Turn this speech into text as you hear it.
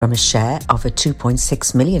from a share of a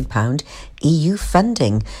 £2.6 million EU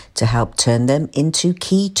funding to help turn them into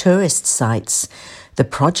key tourist sites. The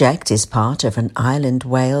project is part of an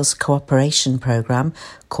Ireland-Wales cooperation programme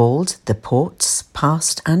called the Ports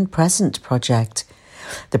Past and Present Project.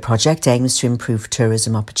 The project aims to improve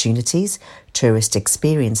tourism opportunities, tourist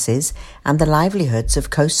experiences and the livelihoods of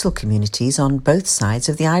coastal communities on both sides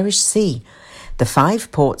of the Irish Sea. The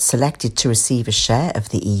 5 ports selected to receive a share of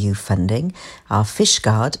the EU funding are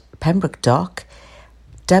Fishguard, Pembroke Dock,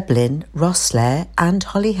 Dublin, Rosslare and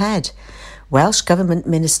Holyhead. Welsh Government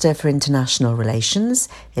Minister for International Relations,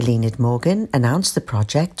 Eluned Morgan, announced the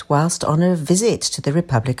project whilst on a visit to the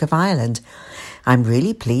Republic of Ireland. I'm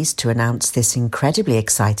really pleased to announce this incredibly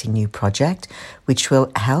exciting new project, which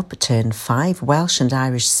will help turn 5 Welsh and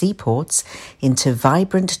Irish seaports into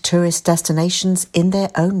vibrant tourist destinations in their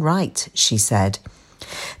own right, she said.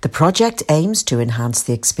 The project aims to enhance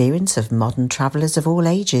the experience of modern travellers of all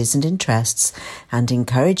ages and interests and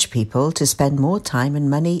encourage people to spend more time and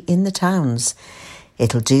money in the towns.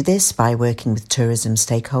 It'll do this by working with tourism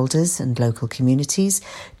stakeholders and local communities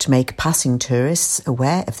to make passing tourists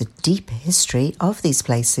aware of the deep history of these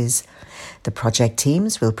places. The project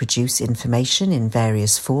teams will produce information in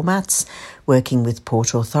various formats, working with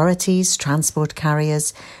port authorities, transport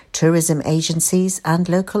carriers, tourism agencies and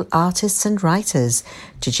local artists and writers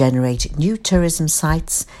to generate new tourism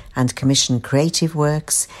sites and commission creative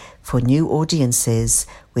works for new audiences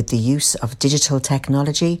with the use of digital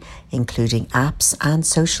technology, including apps and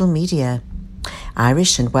social media.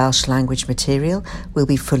 Irish and Welsh language material will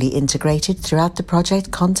be fully integrated throughout the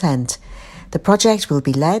project content. The project will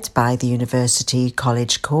be led by the University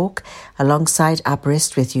College Cork alongside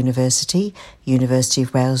Aberystwyth University, University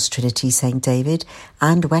of Wales Trinity St David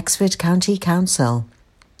and Wexford County Council.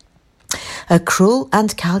 A cruel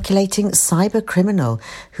and calculating cyber criminal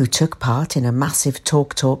who took part in a massive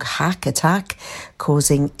TalkTalk hack attack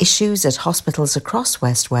causing issues at hospitals across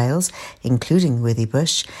West Wales, including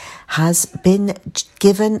Withybush, has been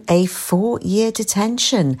given a 4-year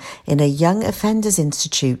detention in a Young Offenders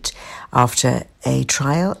Institute after a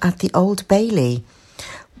trial at the Old Bailey.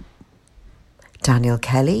 Daniel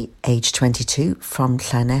Kelly, aged 22, from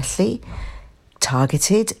Llanelli,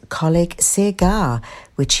 targeted Coleg Sir,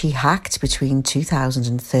 which he hacked between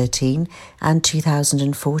 2013 and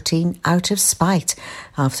 2014 out of spite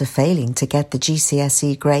after failing to get the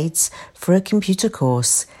GCSE grades for a computer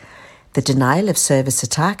course. The denial of service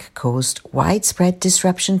attack caused widespread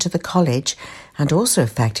disruption to the college and also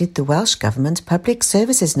affected the Welsh Government Public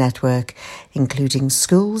Services Network, including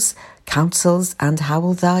schools, councils and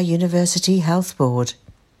Hywel Dda University Health Board.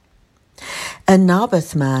 A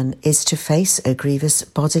Narberth man is to face a grievous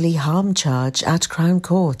bodily harm charge at Crown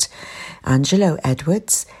Court. Angelo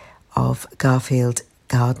Edwards of Garfield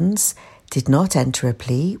Gardens did not enter a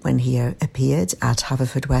plea when he appeared at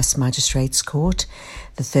Haverfordwest Magistrates Court.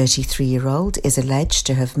 The 33-year-old is alleged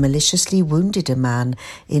to have maliciously wounded a man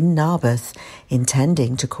in Narberth,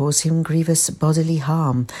 intending to cause him grievous bodily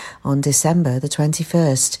harm on December the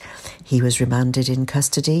 21st. He was remanded in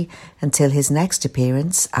custody until his next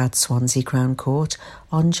appearance at Swansea Crown Court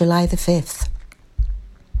on July the 5th.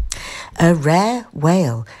 A rare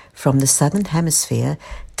whale from the Southern Hemisphere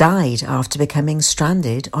died after becoming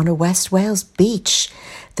stranded on a West Wales beach.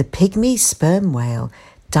 The pygmy sperm whale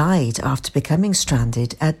died after becoming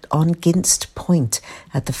stranded on Ginst Point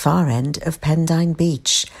at the far end of Pendine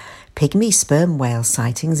Beach. Pygmy sperm whale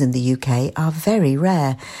sightings in the UK are very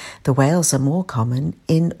rare. The whales are more common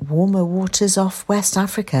in warmer waters off West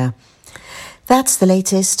Africa. That's the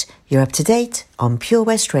latest. You're up to date on Pure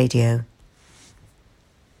West Radio.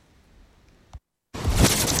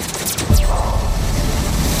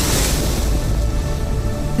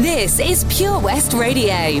 This is Pure West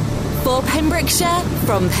Radio. For Pembrokeshire,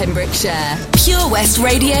 from Pembrokeshire. Pure West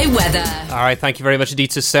Radio weather. All right, thank you very much indeed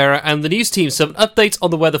to Sarah and the news team. So an update on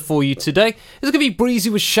the weather for you today. It's going to be breezy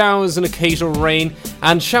with showers and occasional rain,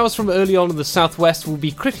 and showers from early on in the southwest will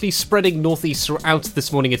be quickly spreading northeast throughout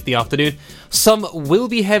this morning into the afternoon. Some will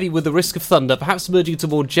be heavy with the risk of thunder, perhaps merging to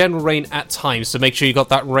more general rain at times, so make sure you got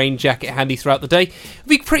that rain jacket handy throughout the day. It'll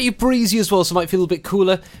be pretty breezy as well, so it might feel a bit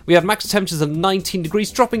cooler. We have max temperatures of 19 degrees,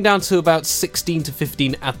 dropping down to about 16 to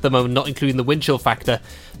 15 at the moment, not including the wind chill factor.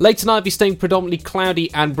 Late tonight will be staying predominantly cloudy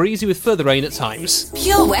and breezy with further rain at times.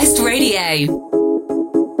 Pure West Radio.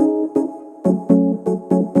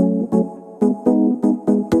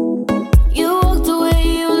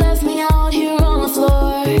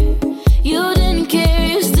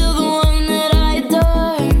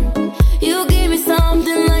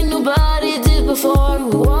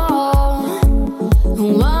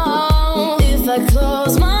 If I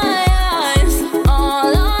close my eyes,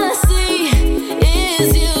 all I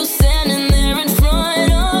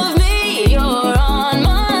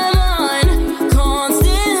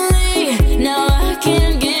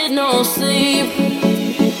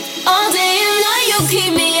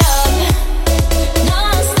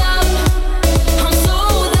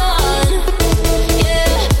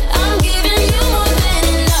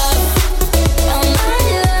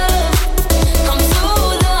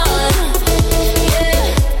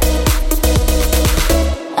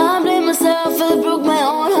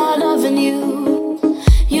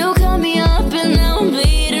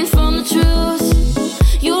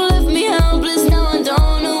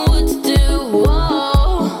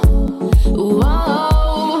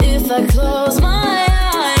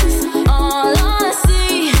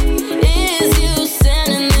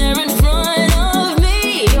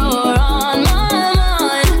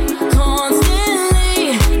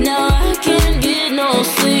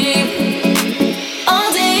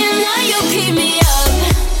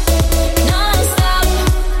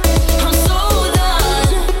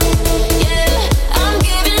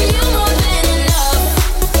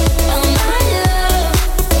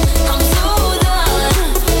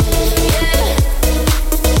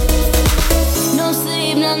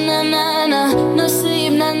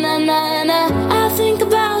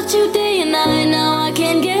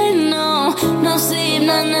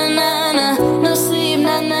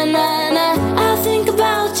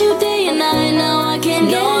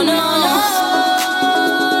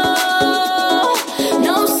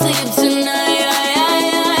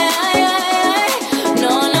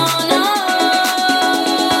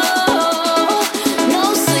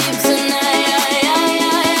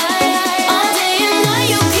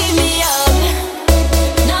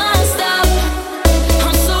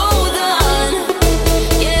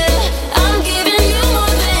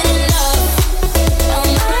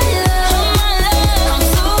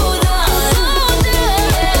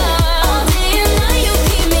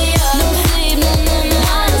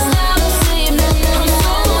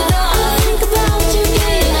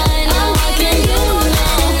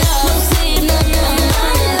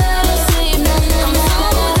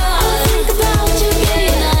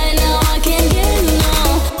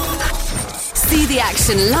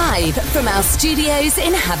Live from our studios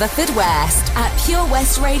in Haverfordwest at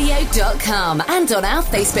purewestradio.com and on our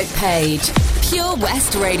Facebook page, Pure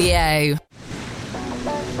West Radio.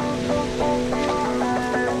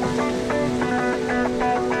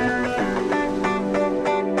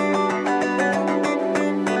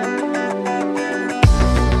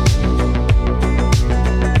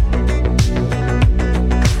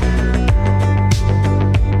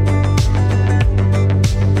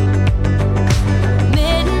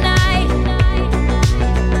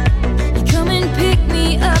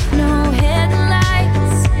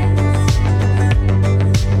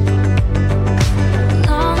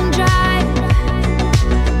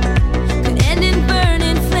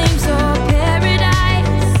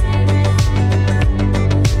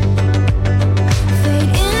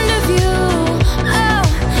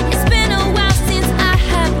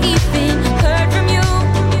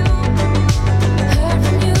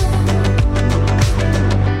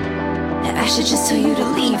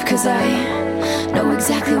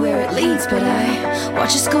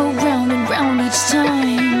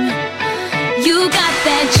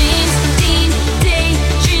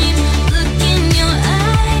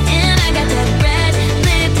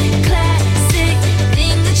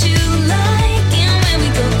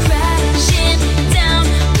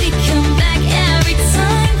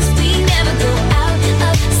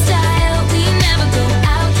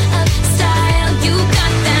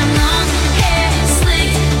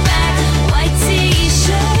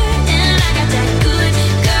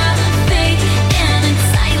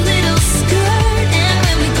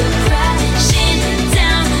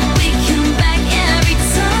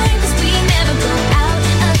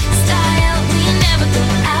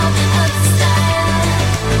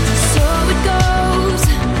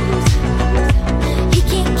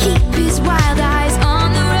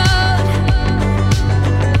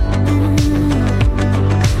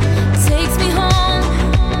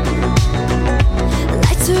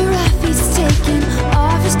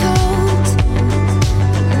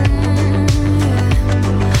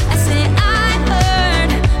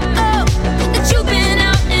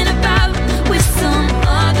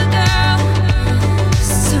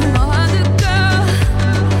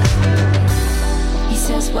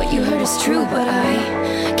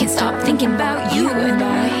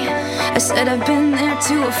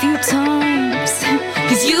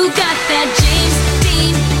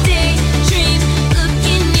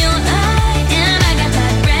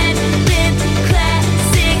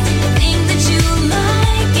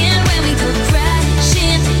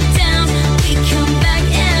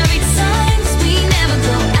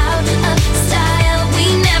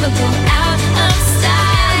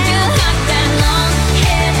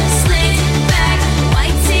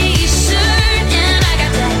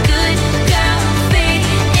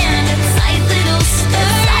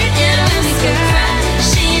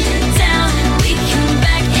 Shine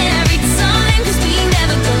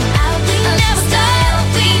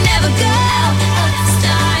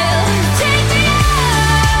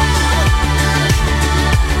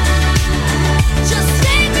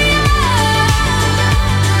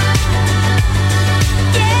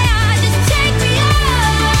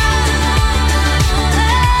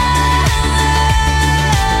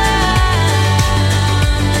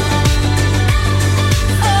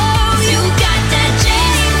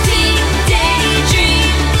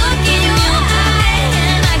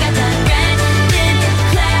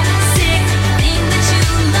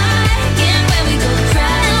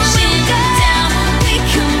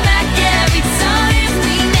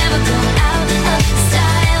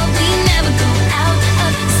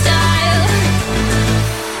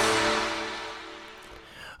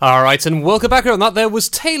Alright, and welcome back on that. There was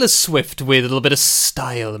Taylor Swift with a little bit of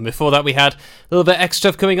style, and before that we had a little bit of extra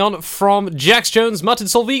stuff coming on from Jax Jones, Martin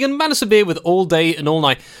Solveig, and Manus Beer with All Day and All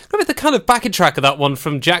Night. Got the kind of backing track of that one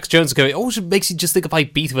from Jax Jones. It always makes you just think of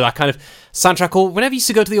Ibiza with that kind of soundtrack, or whenever you used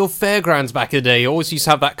to go to the old fairgrounds back in the day, you always used to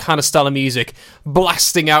have that kind of style of music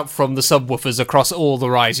blasting out from the subwoofers across all the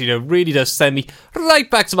rides. Really does send me right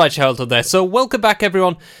back to my childhood there. So welcome back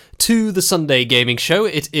everyone to the Sunday Gaming Show.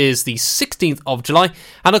 It is the 16th of July,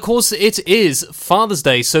 and of course it is Father's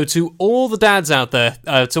Day, so to all the dads out there,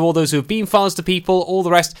 to all those who have been fathers to people, all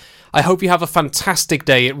the rest, I hope you have a fantastic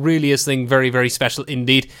day. It really is something very, very special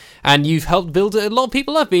indeed, and you've helped build a lot of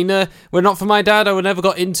people up. Were not for my dad, I would never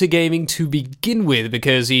got into gaming to begin with,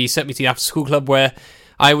 because he sent me to the after school club where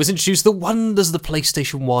I was introduced to the wonders of the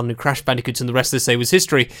PlayStation 1 and Crash Bandicoot, and the rest of this day was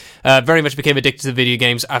history. Very much became addicted to video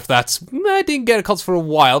games after that. I didn't get a console for a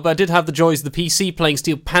while, but I did have the joys of the PC, playing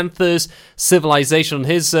Steel Panthers, Civilization on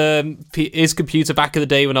his computer back in the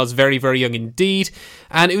day when I was very, very young indeed.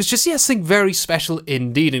 And it was just, something very special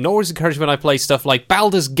indeed. And always encouraged when I play stuff like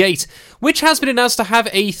Baldur's Gate, which has been announced to have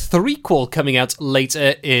a threequel coming out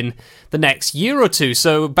later in the next year or two.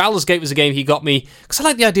 So Baldur's Gate was a game he got me because I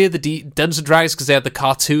like the idea of the Dungeons & Dragons, because they had the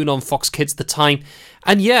cartoon on Fox Kids at the time.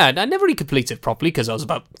 And I never really completed it properly because I was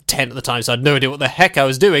about 10 at the time, so I had no idea what the heck I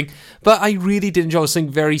was doing. But I really did enjoy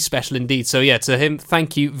something very special indeed. So to him,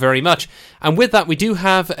 thank you very much. And with that, we do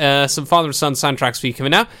have some father and son soundtracks for you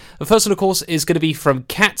coming out. The first one, of course, is going to be from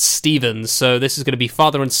Cat Stevens. So this is going to be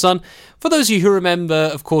Father and Son. For those of you who remember,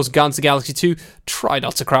 of course, Guardians of the Galaxy 2, try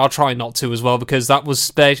not to cry. I'll try not to as well, because that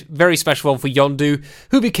was very special one for Yondu,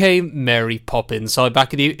 who became Mary Poppins. So I'll be back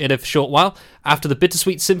with you in a short while after the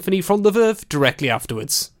Bittersweet Symphony from The Verve directly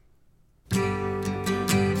afterwards.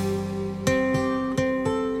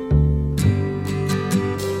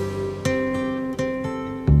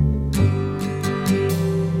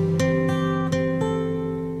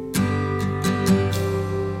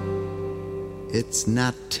 It's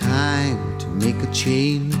not time to make a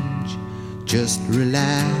change. Just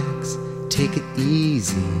relax, take it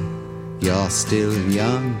easy. You're still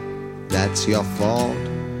young, that's your fault.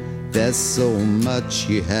 There's so much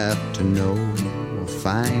you have to know.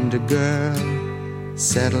 Find a girl,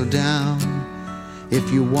 settle down. If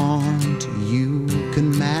you want, you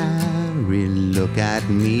can marry. Look at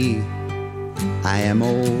me, I am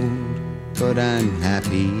old, but I'm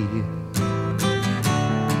happy.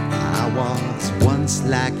 I was once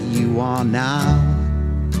like you are now,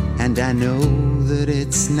 and I know that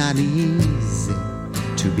it's not easy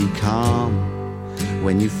to be calm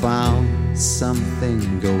when you found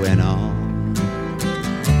something going on.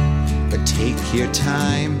 But take your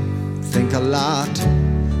time, think a lot.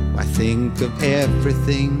 Why, think of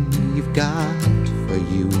everything you've got, for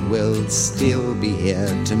you will still be here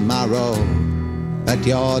tomorrow, but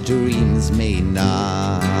your dreams may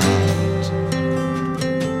not.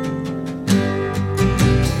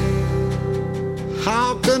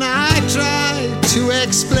 How can I try to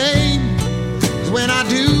explain? When I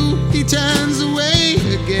do, he turns away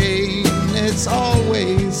again. It's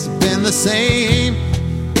always been the same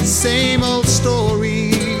old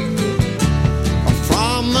story.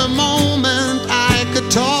 From the moment I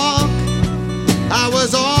could talk, I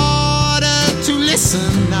was ordered to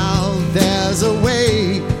listen. Now there's a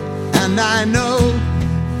way, and I know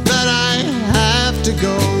that I have to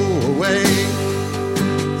go away.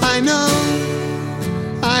 I know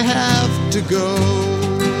I have to go.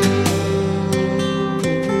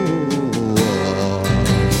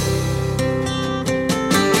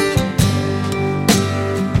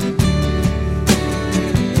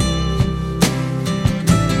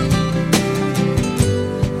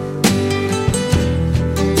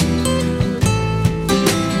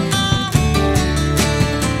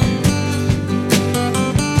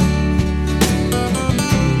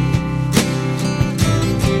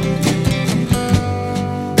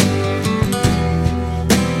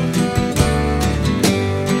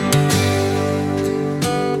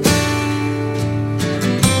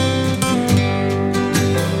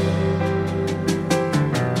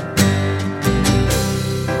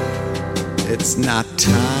 It's not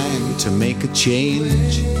time to make a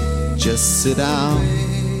change. Just sit down,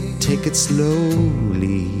 take it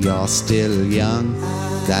slowly. You're still young,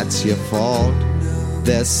 that's your fault.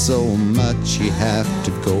 There's so much you have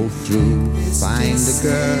to go through. Find a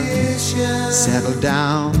girl, settle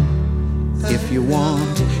down. If you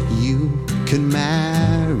want, you can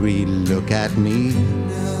marry. Look at me,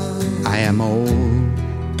 I am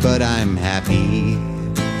old, but I'm happy.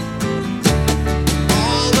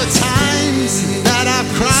 That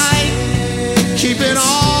I've cried, keeping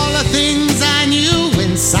all the things I knew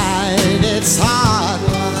inside. It's hard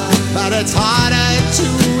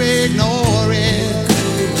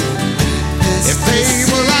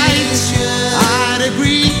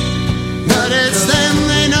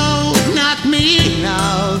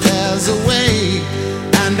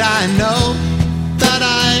I know that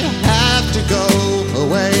I have to go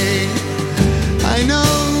away. I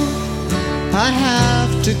know I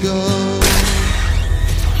have to go.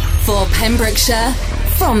 For Pembrokeshire,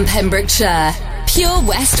 from Pembrokeshire, Pure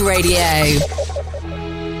West Radio.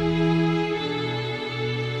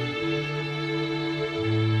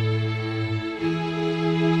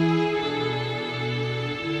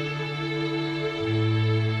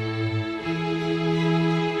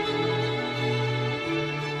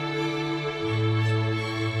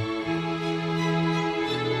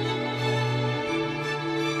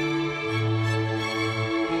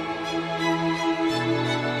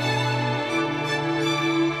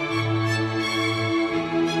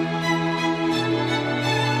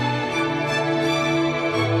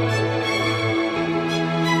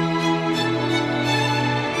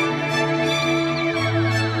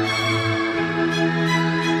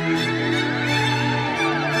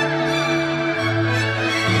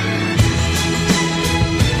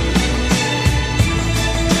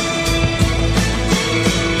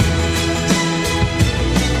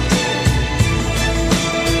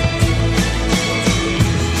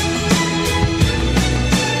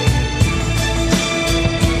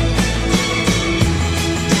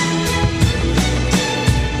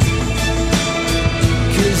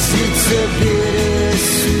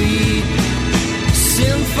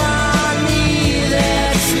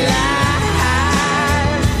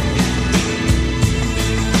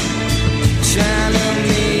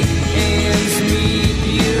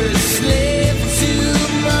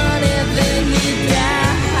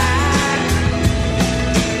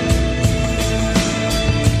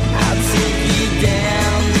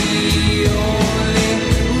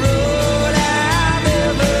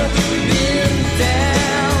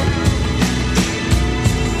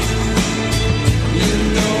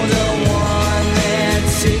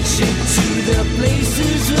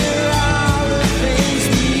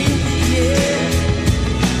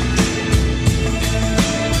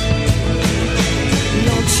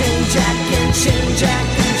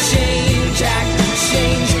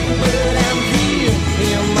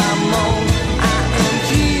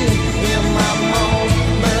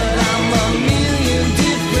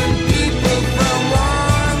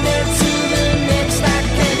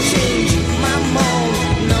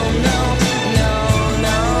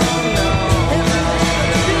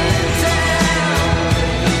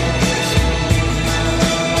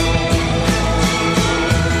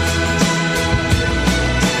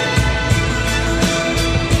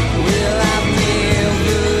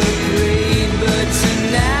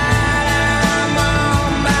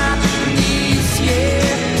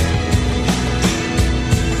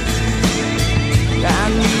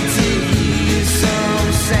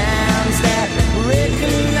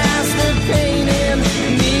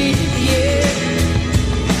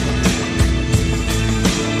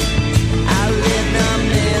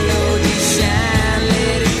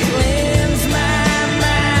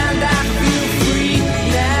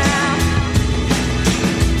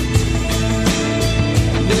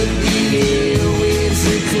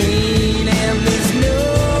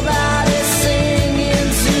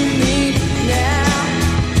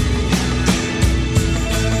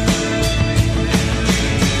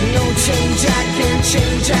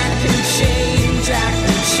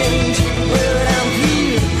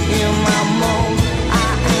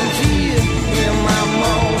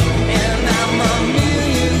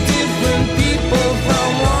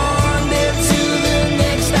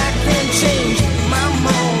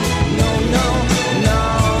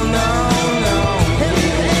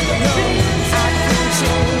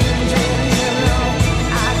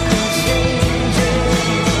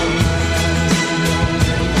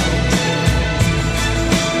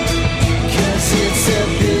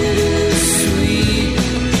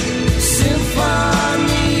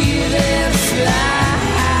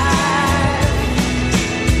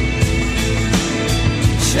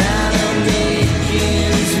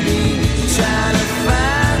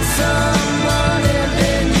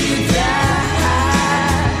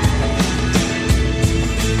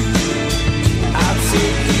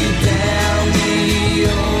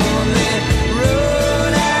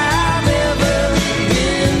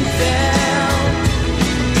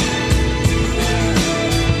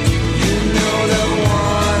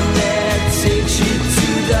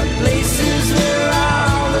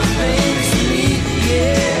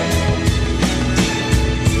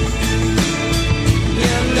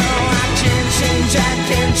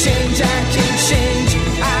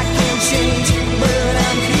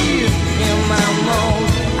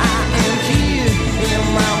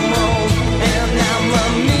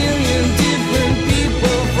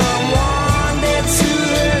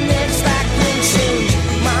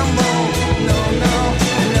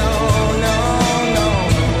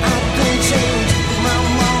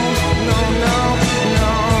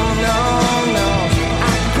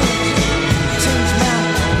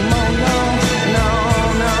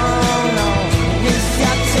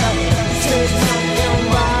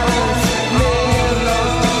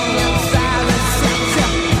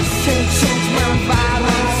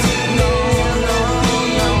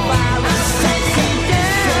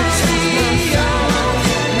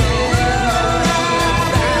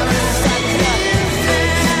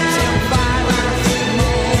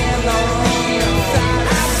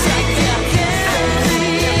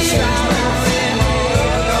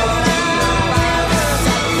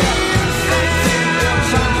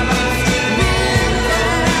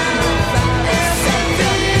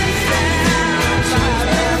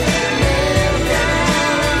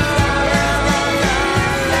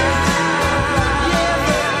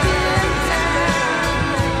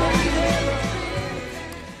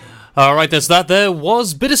 Alright, there's that. There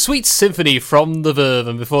was Bittersweet Symphony from The Verve,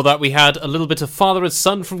 and before that we had a little bit of Father and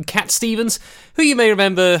Son from Cat Stevens, who you may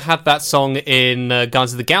remember had that song in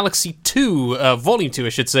Guardians of the Galaxy 2, Volume 2 I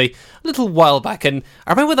should say, a little while back, and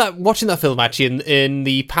I remember watching that film actually in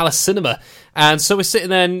the Palace Cinema, and so we're sitting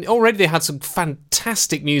there, and already they had some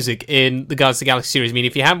fantastic music in the Guardians of the Galaxy series. I mean,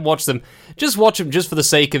 if you haven't watched them, just watch them just for the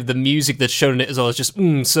sake of the music that's shown in it as well. It's just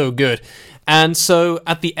so good. And so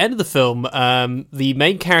at the end of the film, the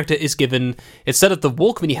main character is given, instead of the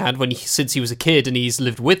Walkman he had since he was a kid, and he's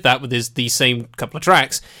lived with that with the same couple of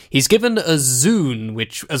tracks, he's given a Zune,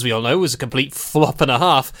 which, as we all know, was a complete flop and a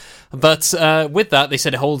half. But with that, they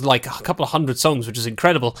said it holds like a couple of hundred songs, which is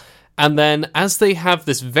incredible. And then, as they have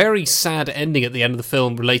this very sad ending at the end of the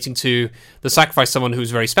film relating to the sacrifice of someone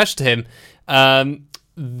who's very special to him,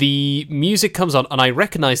 the music comes on, and I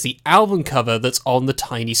recognise the album cover that's on the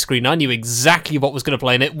tiny screen. I knew exactly what was going to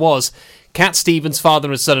play, and it was Cat Stevens' Father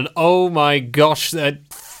and Son. And oh my gosh, they're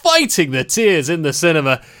fighting the tears in the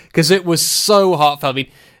cinema because it was so heartfelt. I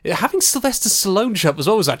mean, having Sylvester Stallone show up as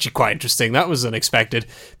well was actually quite interesting. That was unexpected.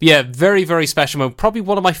 But yeah, very, very special moment. Probably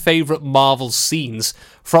one of my favourite Marvel scenes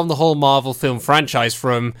from the whole Marvel film franchise,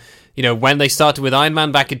 from when they started with Iron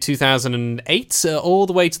Man back in 2008, all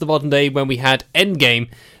the way to the modern day when we had Endgame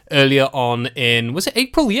earlier on in, was it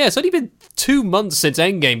April? Yeah, it's only been 2 months since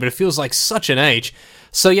Endgame, but it feels like such an age.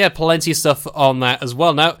 So yeah, plenty of stuff on that as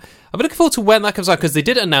well. Now, I'm looking forward to when that comes out, because they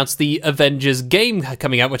did announce the Avengers game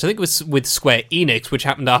coming out, which I think was with Square Enix, which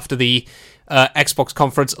happened after the Xbox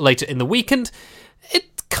conference later in the weekend. It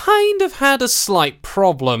kind of had a slight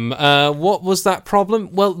problem. What was that problem?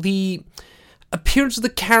 Well, the appearance of the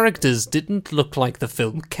characters didn't look like the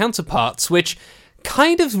film counterparts, which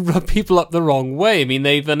kind of rub people up the wrong way. I mean,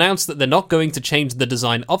 they've announced that they're not going to change the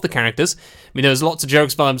design of the characters. I mean, there's lots of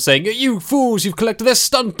jokes about them saying, "You fools, you've collected their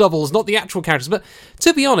stunt doubles, not the actual characters." But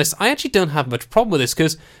to be honest, I actually don't have much problem with this,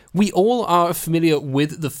 because we all are familiar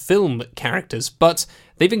with the film characters, but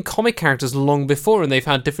they've been comic characters long before, and they've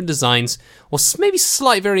had different designs, or maybe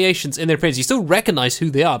slight variations in their appearance. You still recognise who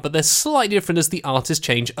they are, but they're slightly different as the artists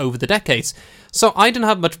change over the decades. So I don't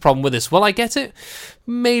have much problem with this. Will I get it?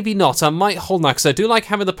 Maybe not. I might hold that, because I do like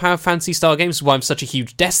having the Power Fantasy style games, which is why I'm such a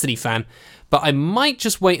huge Destiny fan. But I might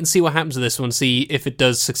just wait and see what happens with this one, see if it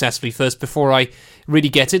does successfully first before I really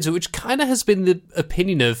get into it, which kind of has been the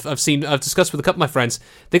opinion of, I've discussed with a couple of my friends.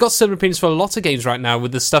 They got similar opinions for a lot of games right now,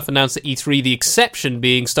 with the stuff announced at E3, the exception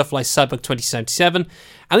being stuff like Cyberpunk 2077,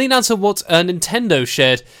 and the announcement of what Nintendo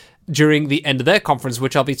shared during the end of their conference,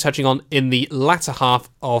 which I'll be touching on in the latter half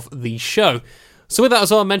of the show. So with that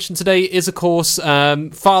as well, I mentioned today is, of course,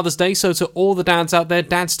 Father's Day. So to all the dads out there,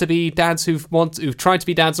 dads-to-be, dads who've tried to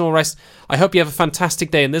be dads and all the rest, I hope you have a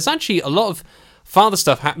fantastic day. And there's actually a lot of father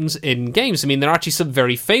stuff happens in games. I mean, there are actually some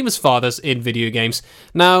very famous fathers in video games.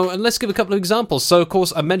 Now, let's give a couple of examples. So, of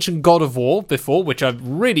course, I mentioned God of War before, which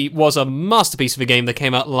really was a masterpiece of a game that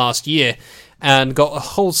came out last year and got a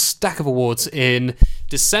whole stack of awards in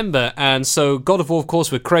December. And so God of War, of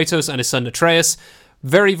course, with Kratos and his son Atreus,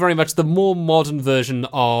 very, very much the more modern version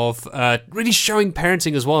of really showing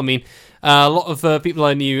parenting as well. I mean, a lot of people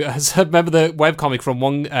I knew remember the webcomic from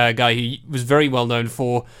one guy who was very well known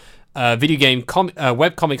for video game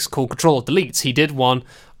webcomics called Control Alt Delete. He did one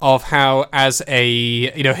of how, as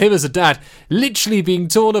him as a dad, literally being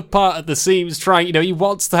torn apart at the seams, trying, he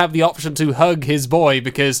wants to have the option to hug his boy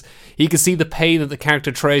because he can see the pain that the character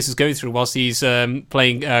Atreus is going through whilst he's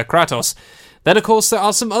playing Kratos. Then, of course, there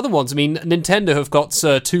are some other ones. I mean, Nintendo have got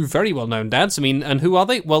two very well-known dads. I mean, and who are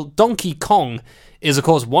they? Well, Donkey Kong is, of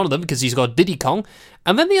course, one of them, because he's got Diddy Kong.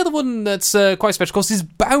 And then the other one that's quite special, of course, is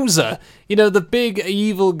Bowser. The big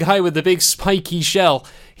evil guy with the big spiky shell.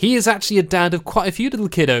 He is actually a dad of quite a few little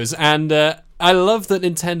kiddos, and I love that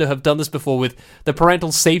Nintendo have done this before with the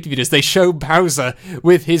parental safety videos. They show Bowser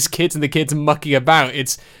with his kids and the kids mucking about.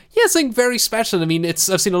 It's something very special. I mean, I've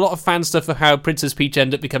seen a lot of fan stuff of how Princess Peach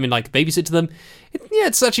ended up becoming like a babysitter to them.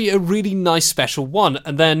 It's actually a really nice special one.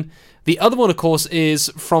 And then the other one, of course, is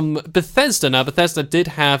from Bethesda. Now, Bethesda did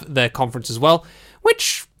have their conference as well,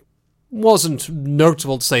 which wasn't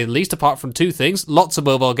notable to say the least, apart from two things. Lots of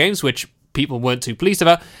mobile games, which people weren't too pleased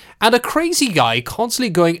about, and a crazy guy constantly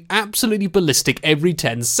going absolutely ballistic every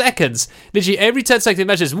 10 seconds. Literally every 10 seconds he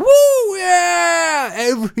measures, woo, yeah!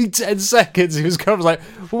 Every 10 seconds he was kind of like,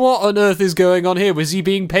 what on earth is going on here? Was he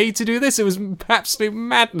being paid to do this? It was absolute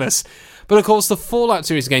madness. But of course, the Fallout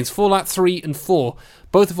series games, Fallout 3 and 4,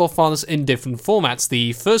 both of our fathers in different formats.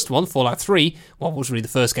 The first one, Fallout 3, well, it wasn't really the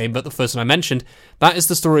first game, but the first one I mentioned, that is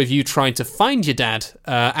the story of you trying to find your dad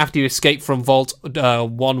after you escape from Vault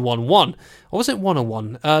 111. Or was it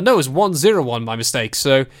 101? No, it was 101, my mistake.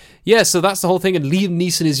 So, yeah, so that's the whole thing, and Liam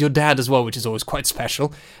Neeson is your dad as well, which is always quite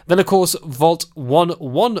special. Then, of course, Vault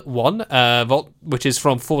 111, which is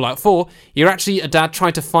from Fallout 4, you're actually a dad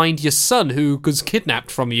trying to find your son who was kidnapped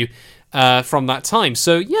from you. From that time.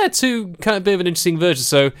 So yeah, two kind of bit of an interesting version.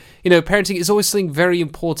 So, parenting is always something very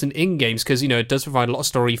important in games because, it does provide a lot of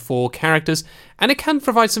story for characters and it can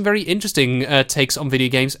provide some very interesting takes on video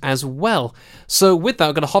games as well. So with that,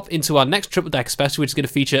 we're going to hop into our next Triple Deck special, which is going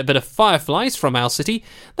to feature a bit of Fireflies from Owl City,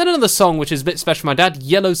 then another song which is a bit special for my dad,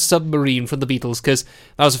 Yellow Submarine from the Beatles, because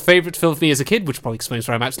that was a favourite film for me as a kid, which probably explains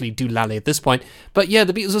why I'm actually doolally at this point. But yeah,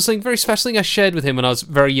 the Beatles was something very special, thing I shared with him when I was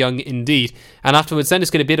very young indeed. And afterwards then,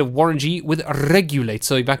 it's going to be a bit of Warren G with Regulate.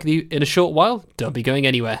 So I'll be back with you in a short while. Don't be going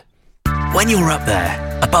anywhere. When you're up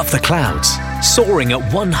there, above the clouds, soaring at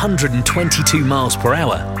 122 miles per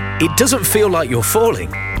hour, it doesn't feel like you're falling.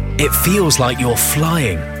 It feels like you're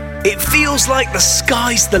flying. It feels like the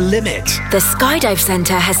sky's the limit. The Skydive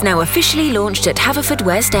Centre has now officially launched at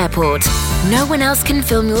Haverfordwest Airport. No one else can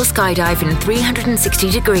film your skydive in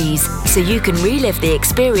 360 degrees, so you can relive the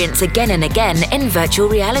experience again and again in virtual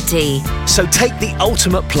reality. So take the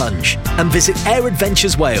ultimate plunge and visit Air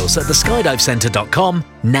Adventures Wales at theskydivecentre.com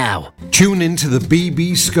now. Tune in to the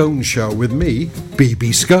BB Scone Show with me,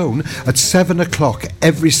 BB Scone, at 7 o'clock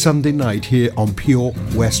every Sunday night here on Pure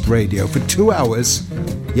West Radio for 2 hours.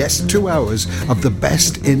 Yes, 2 hours of the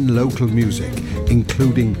best in local music,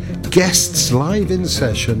 including guests live in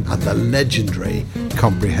session and the legendary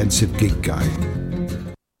Comprehensive Gig Guide.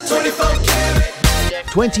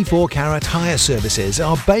 24 Carat Hire Services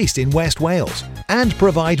are based in West Wales and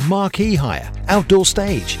provide marquee hire, outdoor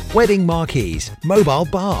stage, wedding marquees, mobile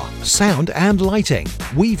bar, sound and lighting.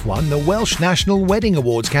 We've won the Welsh National Wedding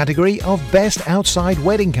Awards category of Best Outside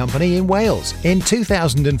Wedding Company in Wales in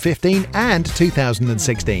 2015 and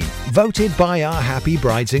 2016, voted by our happy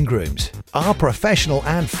brides and grooms. Our professional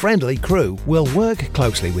and friendly crew will work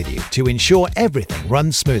closely with you to ensure everything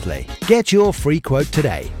runs smoothly. Get your free quote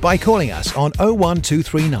today by calling us on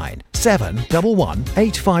 01239 711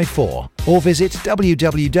 854 or visit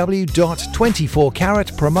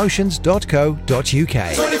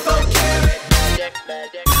www.24caratpromotions.co.uk.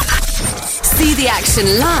 See the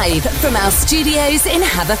action live from our studios in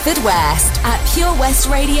Haverfordwest at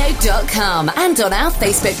purewestradio.com and on our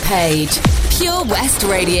Facebook page, Pure West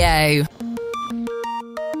Radio.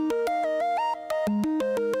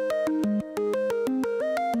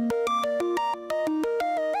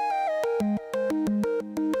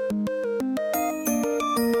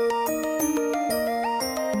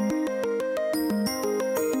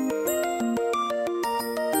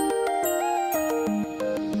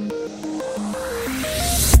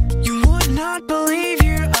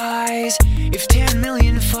 If 10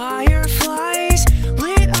 million fireflies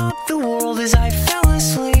lit up the world as I fell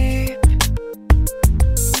asleep,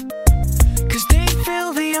 'cause they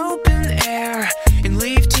fill the open air and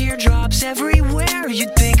leave teardrops everywhere.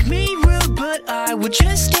 You'd think me rude, but I would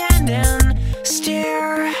just stand and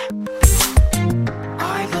stare.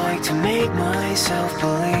 I'd like to make myself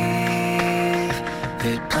believe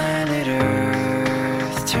that planet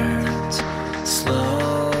Earth turns slow.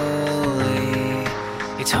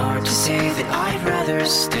 It's hard to say that I'd rather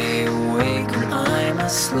stay awake when I'm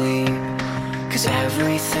asleep, 'cause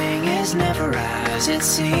everything is never as it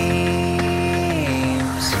seems.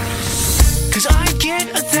 'Cause I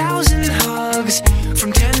get 1,000 hugs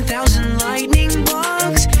from 10,000 lightning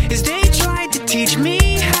bugs as they tried to teach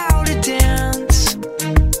me how to dance.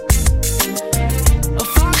 A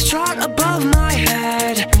foxtrot above my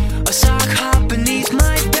head, a sock hop beneath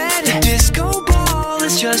my bed, a disco ball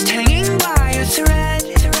is just hanging by a thread.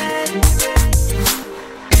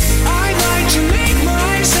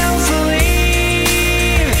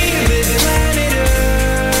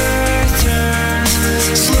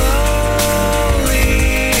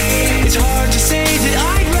 Slowly, it's hard to say that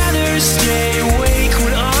I'd rather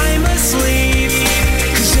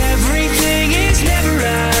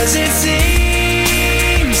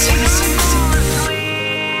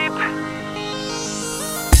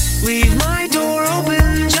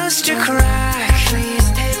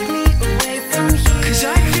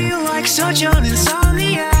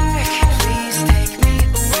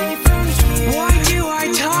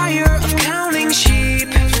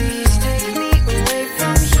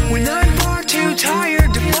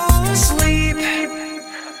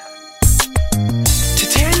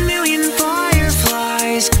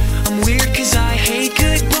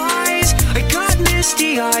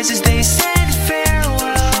misty eyes as they said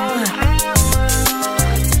farewell.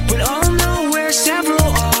 But I'll know where several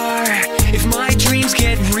are if my dreams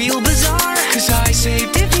get real bizarre, 'cause I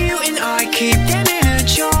saved a few and I keep them in a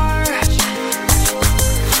jar.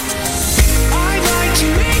 I'd like to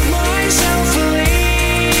make myself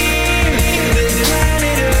believe that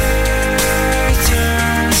planet Earth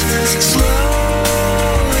turns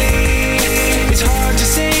slowly. It's hard to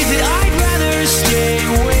say that I'd rather stay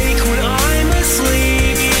awake when I'm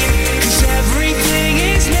asleep, 'cause everything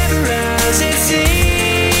is never as it seems.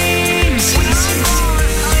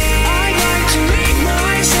 I'd like to make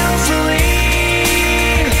myself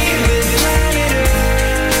believe that planet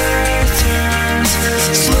Earth turns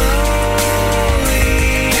slowly.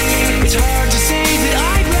 It's hard to say that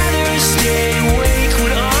I'd rather stay awake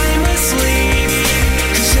when I'm asleep,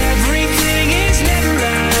 'cause everything is never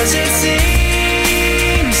as it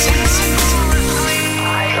seems.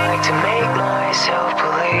 I'd like to make myself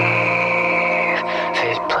believe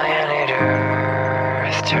that planet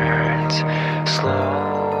Earth turns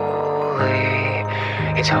slowly.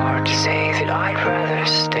 It's hard to say that I'd rather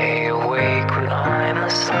stay awake when I'm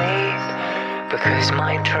asleep, because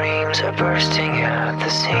my dreams are bursting at the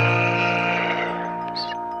seams.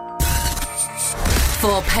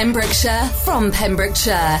 For Pembrokeshire, from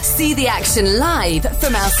Pembrokeshire, see the action live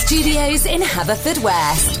from our studios in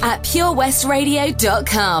Haverfordwest at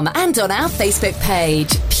purewestradio.com and on our Facebook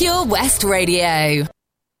page, Pure West Radio.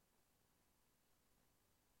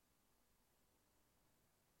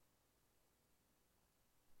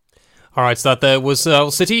 Alright, so that there was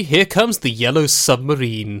Owl City. Here comes the Yellow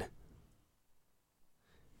Submarine.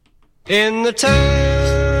 In the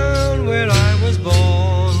town where I was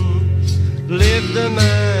born lived a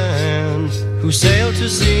man who sailed to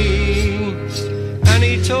sea, and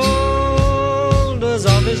he told us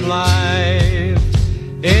of his life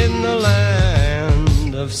in the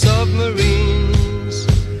land of submarines.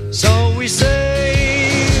 So we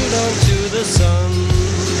sailed on to the sun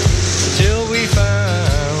till we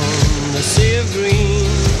found the sea of green,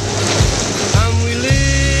 and we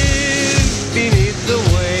lived beneath the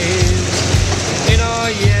waves in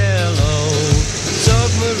our yellow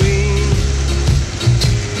submarine.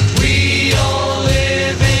 We all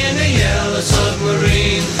live in a yellow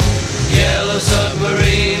submarine, yellow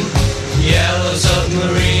submarine, yellow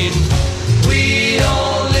submarine. We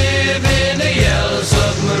all live in a yellow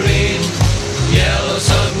submarine, yellow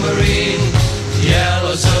submarine,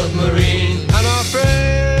 yellow submarine. And our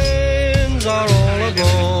friends are all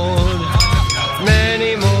aboard,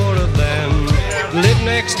 many more of them live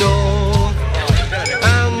next door,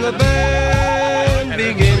 and the band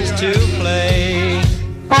begins to play.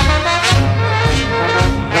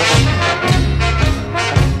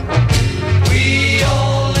 We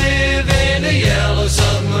all live in a yellow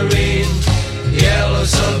submarine, yellow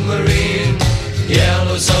submarine,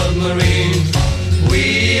 yellow submarine.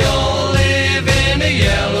 We all live in a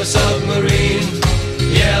yellow submarine,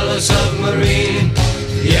 yellow submarine,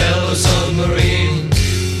 yellow submarine.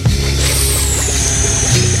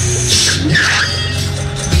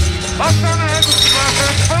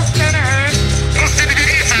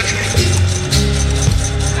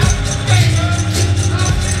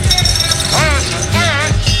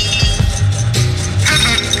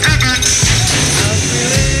 As we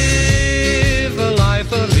live a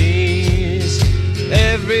life of ease,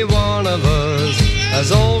 every one of us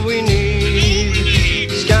has all we need.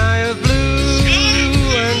 Sky of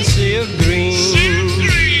blue and sea of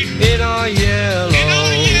green in our yellow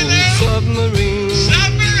submarine.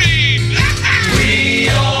 We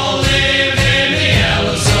all live in a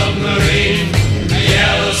yellow submarine,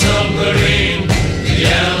 yellow submarine,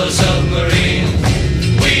 yellow submarine.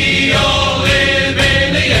 We all live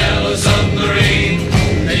in a yellow submarine,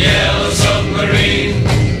 yellow submarine,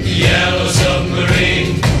 yellow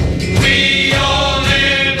submarine. We all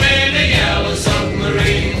live in a yellow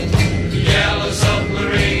submarine, yellow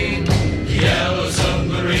submarine, yellow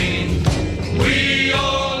submarine. We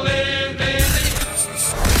all live in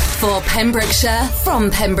For Pembrokeshire, from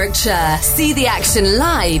Pembrokeshire, see the action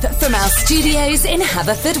live from our studios in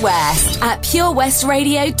Haverfordwest at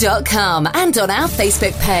purewestradio.com and on our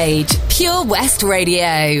Facebook page, Pure West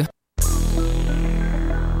Radio.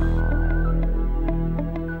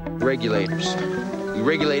 Regulators. We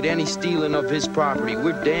regulate any stealing of his property.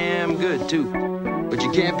 We're damn good, too. But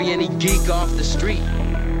you can't be any geek off the street.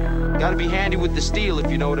 Gotta be handy with the steel, if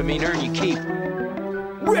you know what I mean. Earn your keep.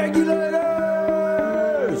 Regulators!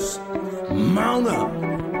 Mount up!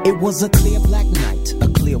 It was a clear black night, a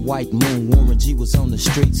clear white moon. Warren G was on the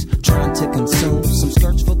streets trying to consume some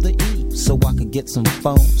skirts for the E. so I can get some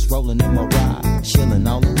phones rolling in my ride, chilling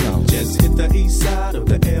all alone. Just hit the east side of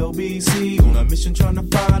the LBC on a mission trying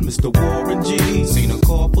to find Mr. Warren G. Seen a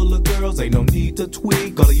car full of girls, ain't no need to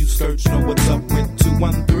tweak. All of you search know what's up with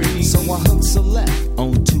 213. So I hooked select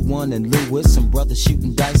on 21 and Lewis. Some brothers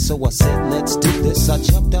shooting dice, so I said, let's do this. I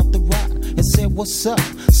jumped out the ride and said, what's up?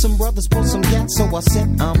 Some brothers pulled some gas, so I said,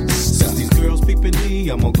 I'm stuck. Since these girls peeping me,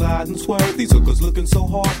 I'm gonna glide and swerve. These hookers looking so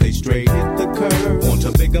hard, they straight hit the curve. Want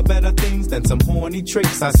to bigger, better things than some horny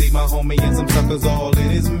tricks. I see my homie and some suckers all in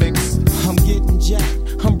his mix. I'm getting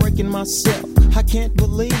jacked, I'm breaking myself. I can't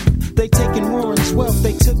believe they taking Warren's wealth.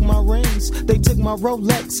 They took my rings, they took my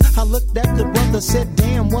Rolex. I looked at the brother, said,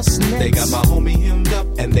 damn, what's next? They got my homie hemmed up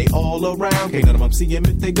and they all around. Can't none of them see him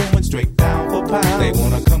if they going straight down for pound. They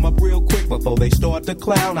wanna come up real quick before they start to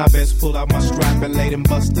clown. I best pull out my strap and lay them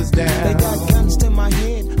busters down. They got guns to my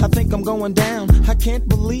head, I think I'm going down. I can't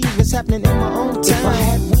believe it's happening in my own town. If I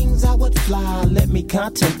had wings, I would fly, let me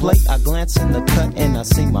contemplate. I glance in the cut and I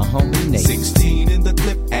see my homie Nate. 16 in the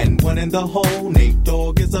clip and 1 in the hole. Nate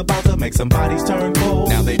Dogg is about to make some bodies turn cold.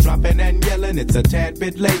 Now they dropping and yelling, it's a tad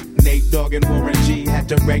bit late. Nate Dogg and Warren G had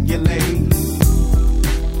to regulate.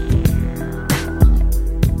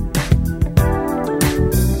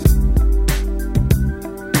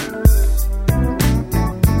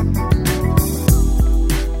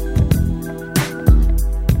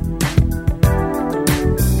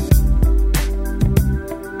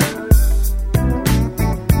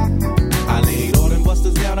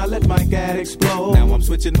 Explode. Now I'm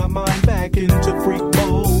switching my mind back into freak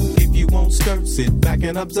mode. If you won't skirt, sit back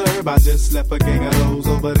and observe. I just left a gang of those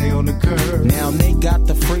over there on the curb. Now they got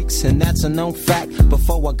the freaks and that's a known fact.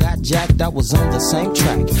 Before I got jacked, I was on the same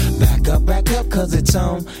track. Back up, cause it's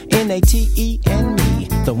on Nate and me,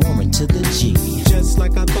 the Warren to the G. Just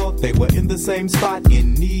like I thought, they were in the same spot,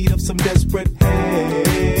 in need of some desperate help.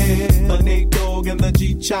 The Nate Dogg and the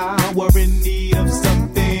G-Child were in need of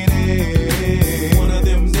something else. One of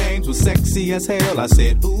them names was sexy as hell. I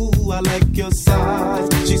said, ooh, I like your size.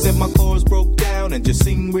 She said my chords broke down and just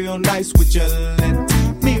sing real nice. Would you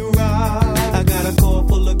let me ride? I got a car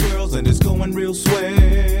full of girls and it's going real swell.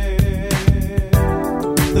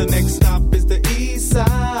 The next stop is the East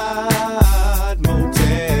Side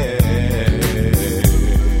Motel.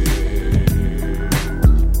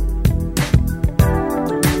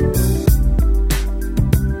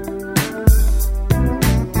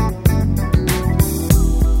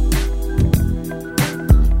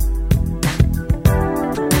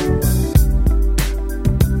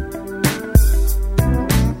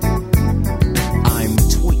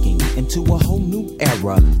 To a whole new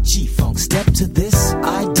era. G-Funk, step to this,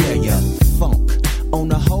 I dare ya. Funk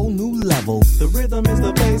on a whole new level. The rhythm is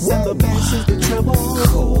the bass and the bass is the treble.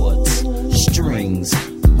 Chords, strings,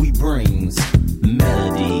 we brings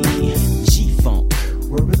melody. G-Funk,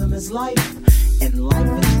 where rhythm is life and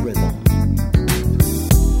life is rhythm.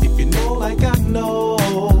 If you know like I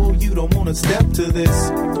know, you don't wanna step to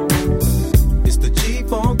this. It's the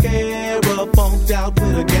G-Funk era, funked out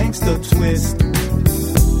with a gangster twist.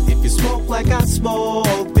 If you smoke like I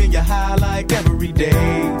smoke, then you're high like every day.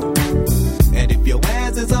 And if your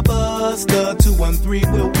ass is a buster,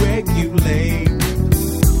 213 will regulate.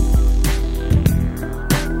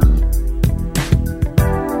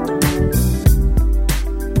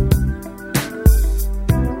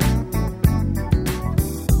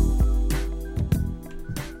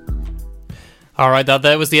 Alright, that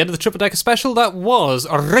there was the end of the Triple Decker special. That was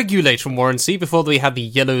Regulate from Warren C. Before we had the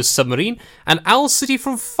Yellow Submarine and Owl City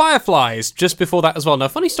from Fireflies just before that as well. Now,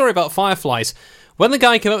 funny story about Fireflies. When the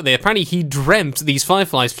guy came up there, apparently he dreamt these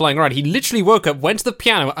fireflies flying around. He literally woke up, went to the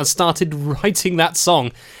piano and started writing that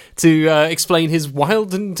song to explain his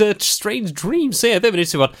wild and strange dreams. So yeah, a bit of an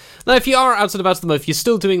interesting one. Now, if you are out and about at the moment, if you're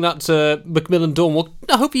still doing that Macmillan Dawn walk,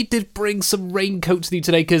 I hope you did bring some raincoats with you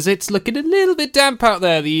today because it's looking a little bit damp out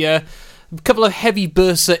there. The a couple of heavy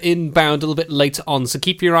bursts are inbound a little bit later on, so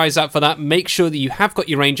keep your eyes out for that. Make sure that you have got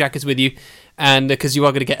your rain jackets with you, and because you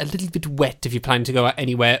are going to get a little bit wet if you plan to go out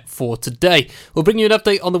anywhere for today. We'll bring you an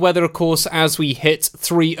update on the weather, of course, as we hit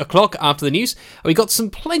 3 o'clock after the news. And we got some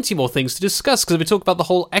plenty more things to discuss, because we talk about the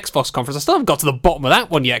whole Xbox conference. I still haven't got to the bottom of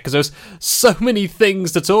that one yet, because there's so many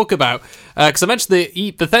things to talk about. Because I mentioned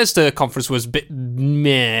the Bethesda conference was a bit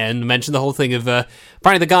meh, and mentioned the whole thing of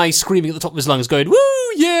apparently the guy screaming at the top of his lungs going, woo,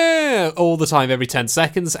 yeah, all the time, every 10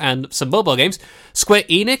 seconds, and some mobile games. Square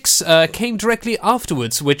Enix came directly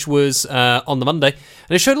afterwards, which was on the Monday,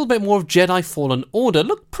 and it showed a little bit more of Jedi Fallen Order.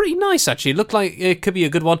 Looked pretty nice, actually. It looked like it could be a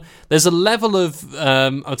good one. There's a level of, I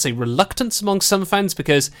would say, reluctance among some fans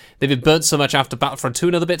because they've been burnt so much after Battlefront 2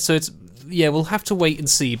 another bit, so it's, yeah, we'll have to wait and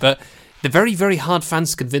see, but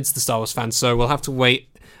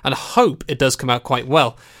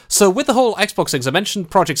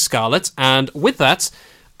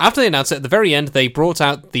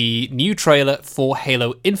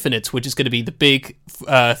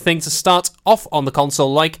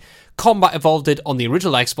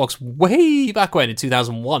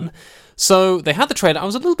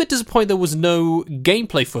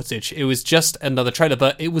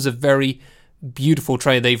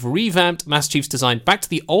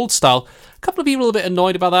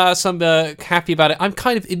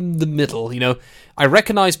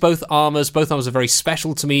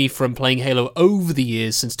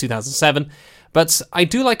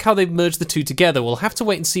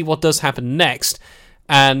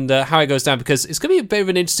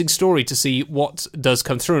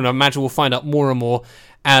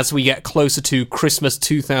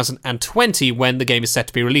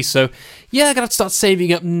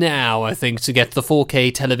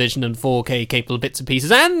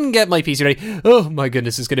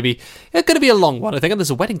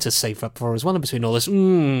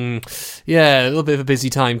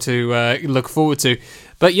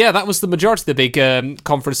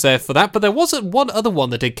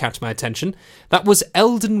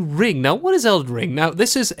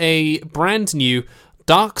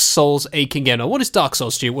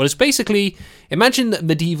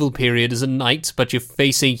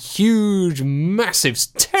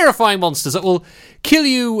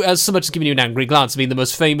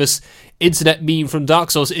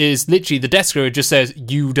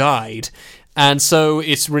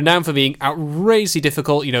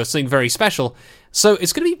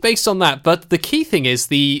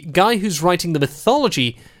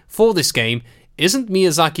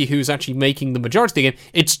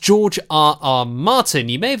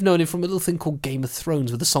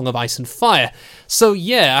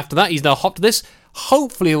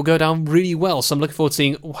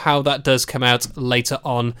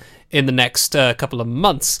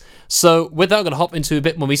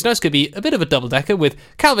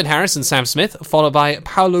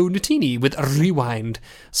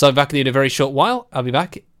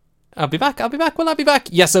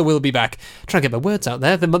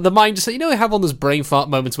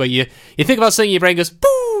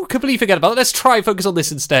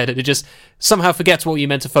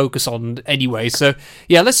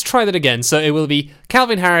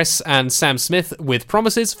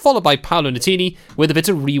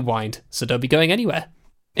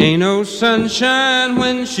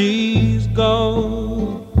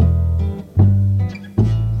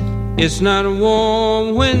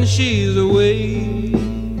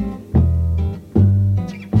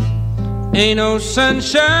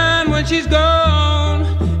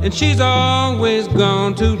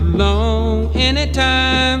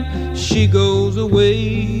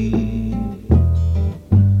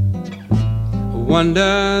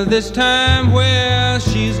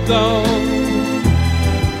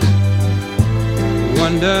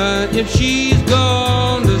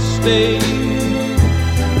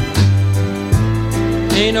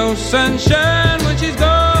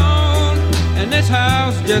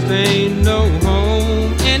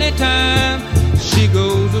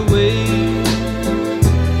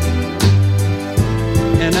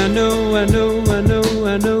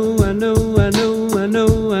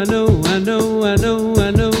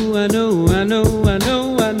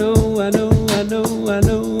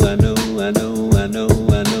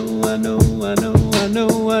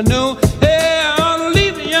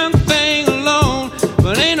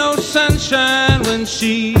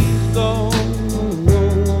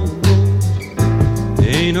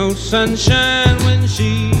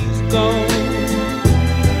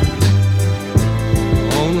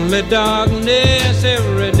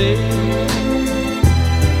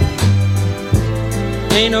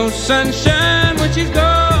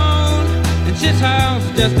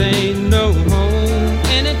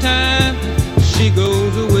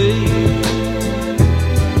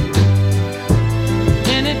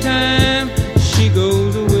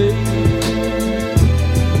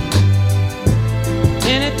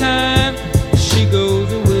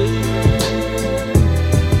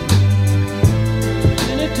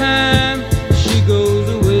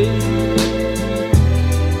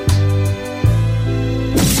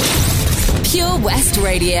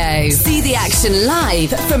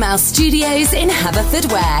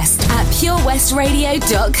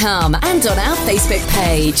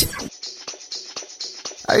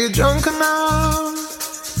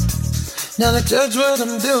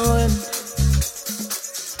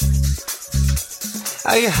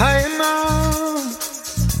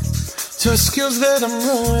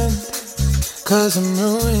 'cause I'm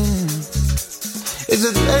ruined. Is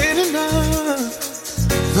it late enough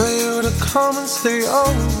for you to come and stay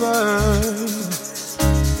over?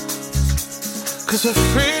 'Cause we're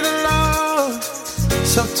free to love,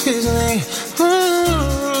 so tease me.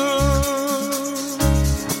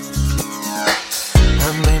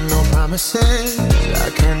 I made no promises,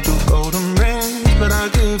 I can't do golden rings, but I'll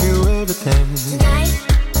give you everything. Tonight.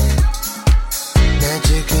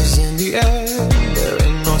 Magic is in the air, there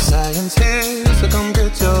ain't no science here, so come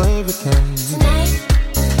get your everything. Tonight.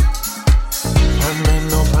 I made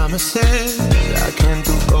no promises, I can't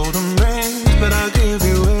do golden rings, but I'll give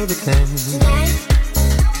you everything. Tonight.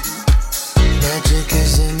 Magic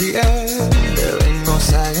is in the air, there ain't no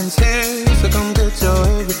science here, so come get your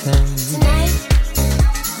everything. Tonight.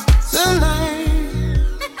 Tonight.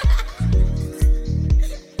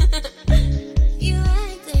 You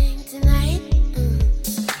acting tonight.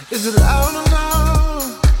 Is it loud enough?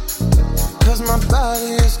 'Cause my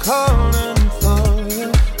body is calling for you,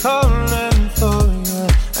 calling for you.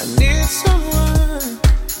 I need someone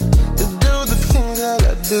to do the things that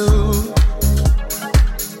I do.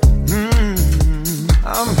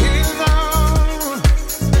 I'm here now,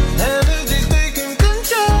 energy's taking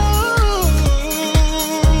control.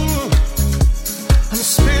 I'm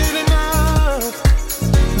speeding up,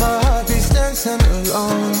 my heart beats dancing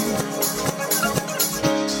alone.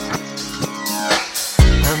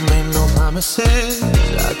 I made no promises,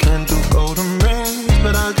 I can't do golden rings,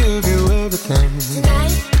 but I'll give you everything.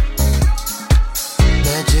 Tonight.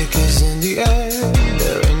 Magic is in the air,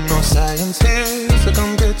 there ain't no science here, so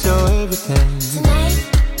come get your everything. Tonight.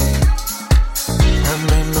 I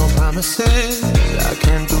made no promises, I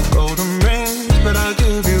can't do golden rings, but I'll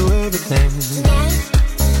give you everything. Tonight.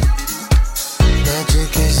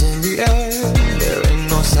 Magic is in the air, there ain't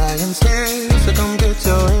no science here, so come get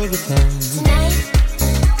your everything. Tonight.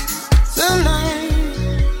 Tonight.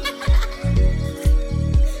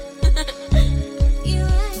 You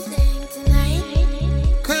acting tonight.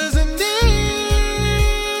 'Cause I need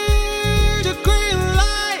a green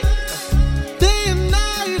light, day and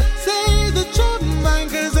night, say the truth of mine.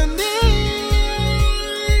 'Cause I need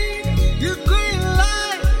your green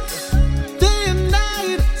light, day and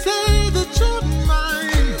night, say the truth of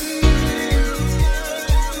mine.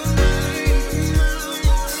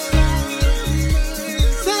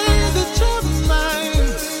 Say the truth of mine.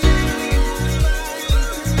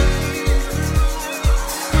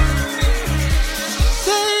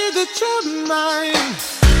 Say the truth of mine.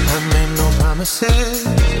 I made no promises,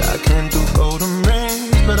 I can't do golden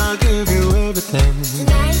rings, but I'll give you everything.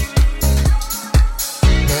 Tonight.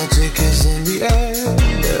 Magic is in the air,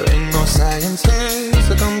 there ain't no science here,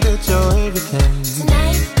 so come get your everything.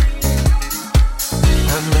 Tonight.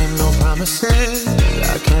 I made no promises,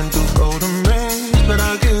 I can't do golden rings, but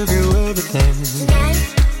I'll give you everything. Tonight.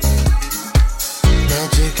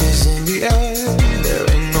 Magic is in the air, there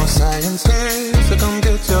ain't no science here, so come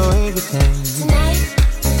get your everything. Tonight.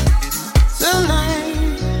 Tonight.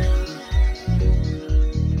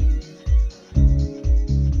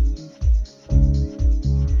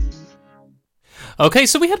 Okay,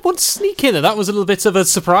 so we had one sneak in there. That was a little bit of a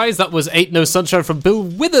surprise. That was Ain't No Sunshine from Bill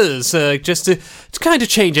Withers, just to kind of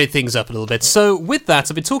change things up a little bit. So with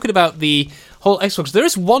that, I've been talking about the whole Xbox. There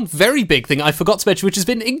is one very big thing I forgot to mention, which has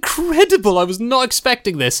been incredible. I was not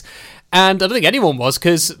expecting this. And I don't think anyone was,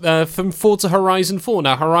 because from Forza Horizon 4.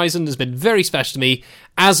 Now, Horizon has been very special to me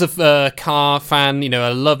as a car fan. You know, I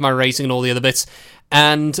love my racing and all the other bits.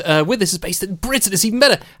 And with this is based in Britain, it's even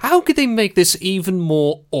better. How could they make this even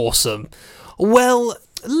more awesome? Well,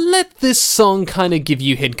 let this song kind of give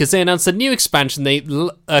you a hint, because they announced a new expansion.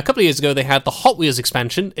 A couple of years ago, they had the Hot Wheels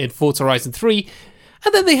expansion in Forza Horizon 3,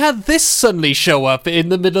 and then they had this suddenly show up in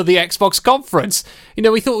the middle of the Xbox conference. You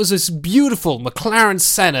know, we thought it was this beautiful McLaren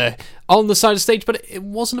Senna on the side of the stage, but it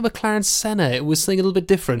wasn't a McLaren Senna. It was something a little bit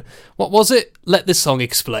different. What was it? Let this song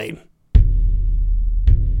explain.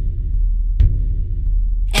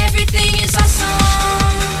 Everything is awesome.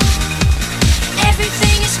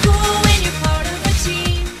 Everything is cool when you're part of a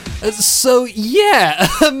team. So, yeah,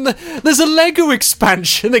 there's a Lego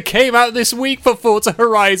expansion that came out this week for Forza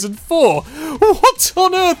Horizon 4. What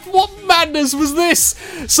on earth? What madness was this?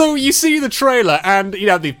 So, you see the trailer, and, you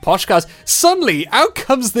know, the posh cars. Suddenly, out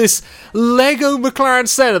comes this Lego McLaren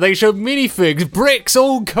Senna. They show minifigs, bricks,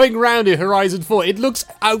 all going around in Horizon 4. It looks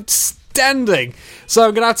outstanding. So,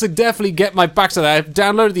 I'm going to have to definitely get my back to that. I've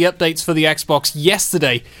downloaded the updates for the Xbox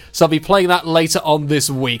yesterday, so I'll be playing that later on this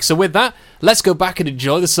week. So, with that, let's go back and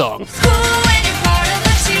enjoy the song.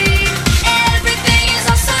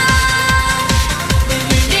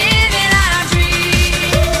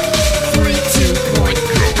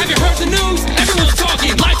 Have you heard the news?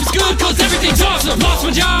 awesome. Lost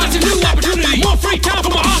my job, it's a new opportunity. More free time for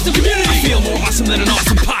my awesome community. I feel more awesome than an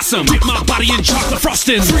awesome possum. Dip my body in chocolate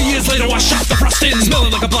frosting. 3 years later, I shot the frosting.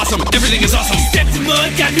 Smelling like a blossom, everything is awesome. Stepped in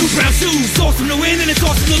mud, got new brown shoes. Awesome to win and it's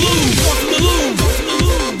awesome to lose. Awesome to lose. Awesome to lose.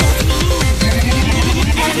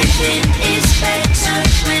 Everything is better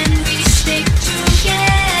when we stick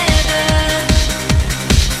together.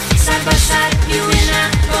 Side by side, you and I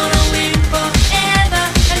gonna win forever.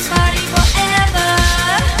 Let's party forever.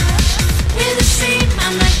 We're the same,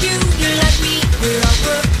 I'm like you, you're like me. We're all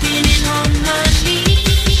working in harmony.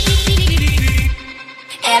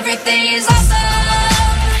 Everything is awesome.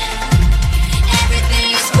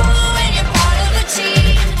 Everything is cool when you're part of the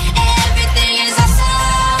team. Everything is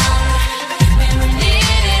awesome when we're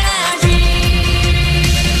living our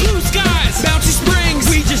dreams. Blue skies, bouncy springs.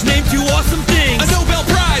 We just named 2 awesome things. A Nobel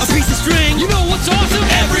Prize, a piece of string. You know what's awesome?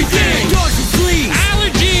 Everything. Dogs and fleas,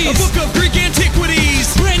 allergies, a book of Greek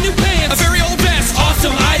antiquities, brand new pants, a very old vest.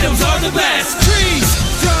 Awesome items are the best. Trees,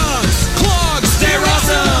 frogs, clogs, they're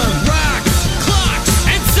awesome. Rocks, clocks,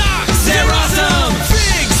 and socks, they're awesome.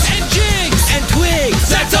 Figs and jigs and twigs,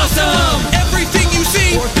 that's awesome. Everything you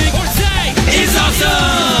see or think or say is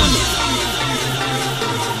awesome.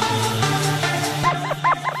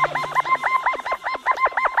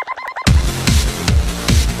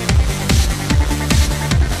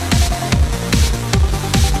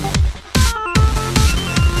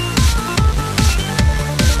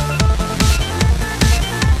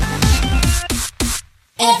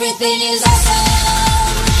 Everything is awesome.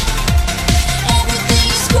 Everything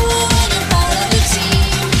is cool when you're part of the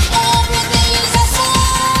team. Everything is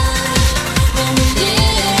awesome when we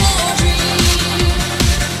live our dream.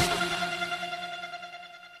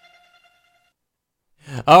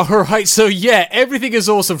 Alright, so yeah, everything is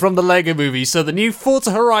awesome from the Lego movie. So the new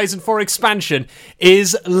Forza Horizon 4 expansion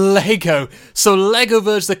is Lego. So Lego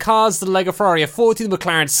merged the cars, the Lego Ferrari F40, the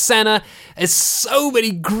McLaren Senna. There's so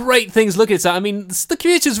many great things. Look at that. I mean, the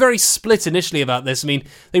community was very split initially about this. I mean,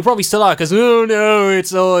 they probably still are, because, oh no,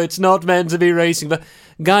 it's not meant to be racing. But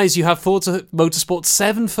guys, you have Forza Motorsport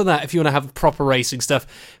 7 for that if you want to have proper racing stuff.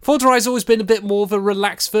 Forza Horizon's always been a bit more of a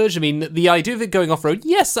relaxed version. I mean, the idea of it going off-road,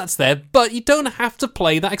 yes, that's there, but you don't have to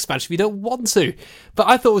play that expansion if you don't want to. But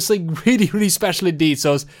I thought it was something really, really special indeed, so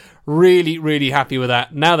I was really, really happy with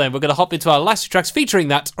that. Now then, we're going to hop into our last 2 tracks featuring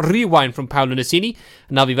that Rewind from Paolo Nutini,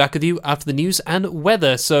 and I'll be back with you after the news and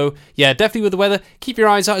weather. So, yeah, definitely with the weather, keep your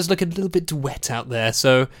eyes out, it's looking a little bit wet out there.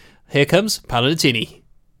 So, here comes Paolo Nutini.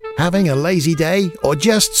 Having a lazy day or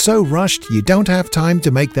just so rushed you don't have time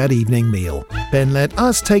to make that evening meal? Then let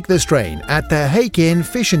us take the strain at the Hake Inn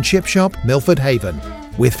Fish and Chip Shop, Milford Haven.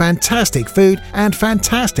 With fantastic food and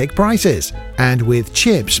fantastic prices. And with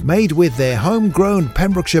chips made with their homegrown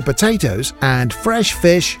Pembrokeshire potatoes and fresh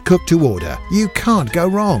fish cooked to order. You can't go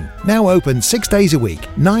wrong. Now open 6 days a week,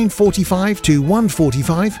 9:45 to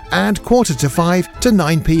 1:45 and 4:45 to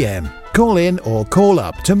 9 p.m. Call in or call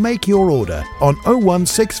up to make your order on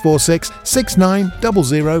 01646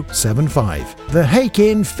 690075. The Hake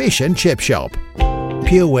Inn Fish and Chip Shop.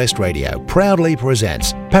 Pure West Radio proudly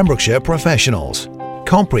presents Pembrokeshire Professionals.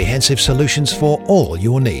 Comprehensive solutions for all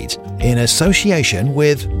your needs in association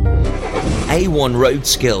with A1 Road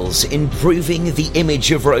Skills, improving the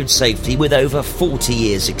image of road safety with over 40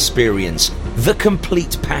 years experience. The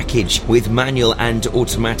complete package with manual and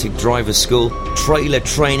automatic driver school, trailer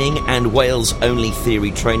training and Wales only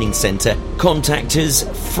theory training centre. Contact us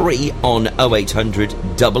free on 0800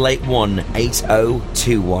 881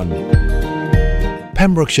 8021.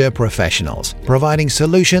 Pembrokeshire Professionals, providing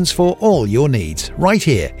solutions for all your needs right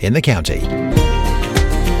here in the county.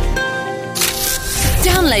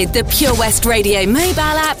 Download the Pure West Radio mobile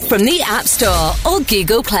app from the App Store or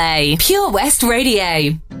Google Play. Pure West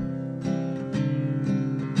Radio.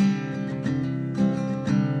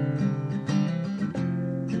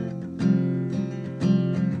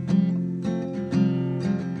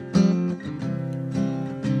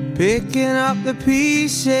 Picking up the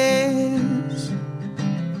pieces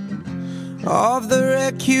of the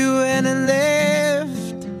wreck you went and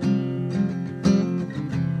left,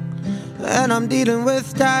 and I'm dealing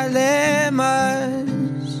with dilemmas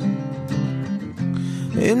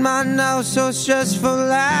in my now so stressful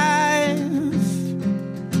life,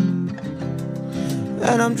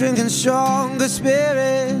 and I'm drinking stronger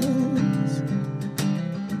spirits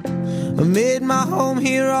amid my home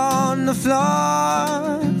here on the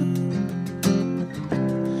floor.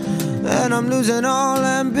 And I'm losing all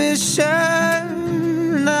ambition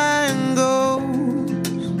and goals.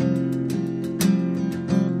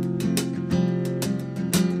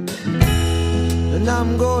 And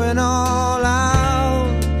I'm going all out.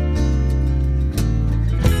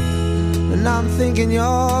 And I'm thinking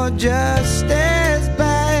you're just as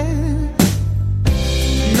bad.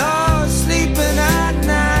 No sleeping at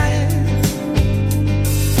night,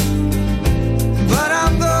 but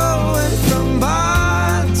I'm going from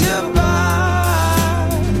bar to bar.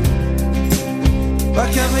 Why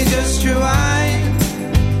can't we just rewind?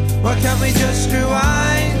 Why can't we just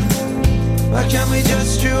rewind? Why can't we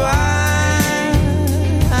just rewind?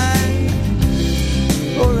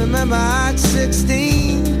 Oh, remember at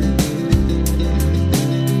 16,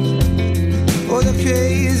 oh, the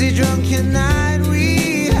crazy drunken night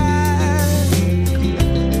we had,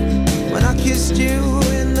 when I kissed you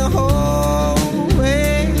in the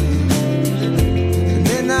hallway, and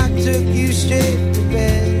then I took you straight to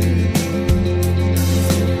bed.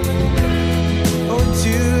 Oh, 2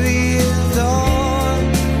 years on,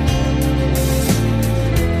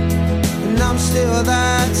 and I'm still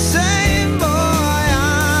that same boy.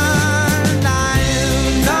 And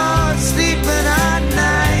I'm not sleeping at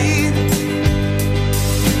night,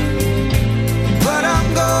 but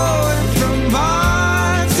I'm going from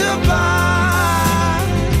bar to bar.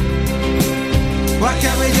 Why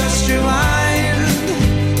can't we just rewind?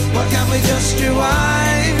 Why can't we just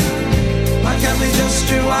rewind? Why can't we just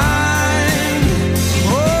rewind?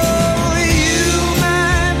 Oh, you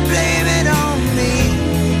might blame it on me,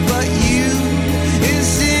 but you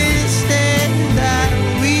insisted that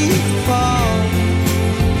we fall.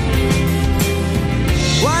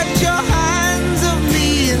 Wiped your hands of me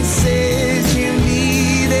and said you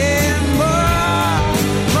needed more,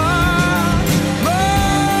 more, more.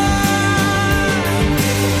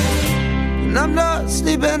 And I'm not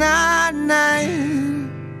sleeping at night,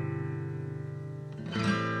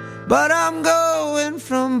 but I'm going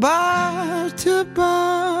from bar to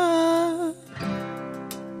bar.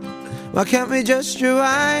 Why can't we just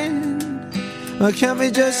rewind? Why can't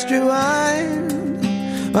we just rewind?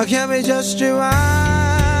 Why can't we just rewind?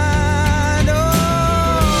 Oh,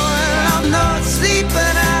 and I'm not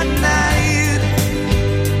sleeping at night,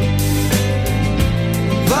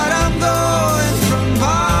 but I'm going from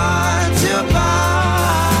bar to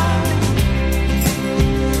bar.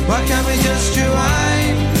 Why can't we just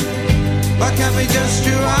rewind? Why can't we just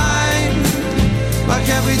rewind? Why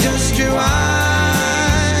can't we just rewind?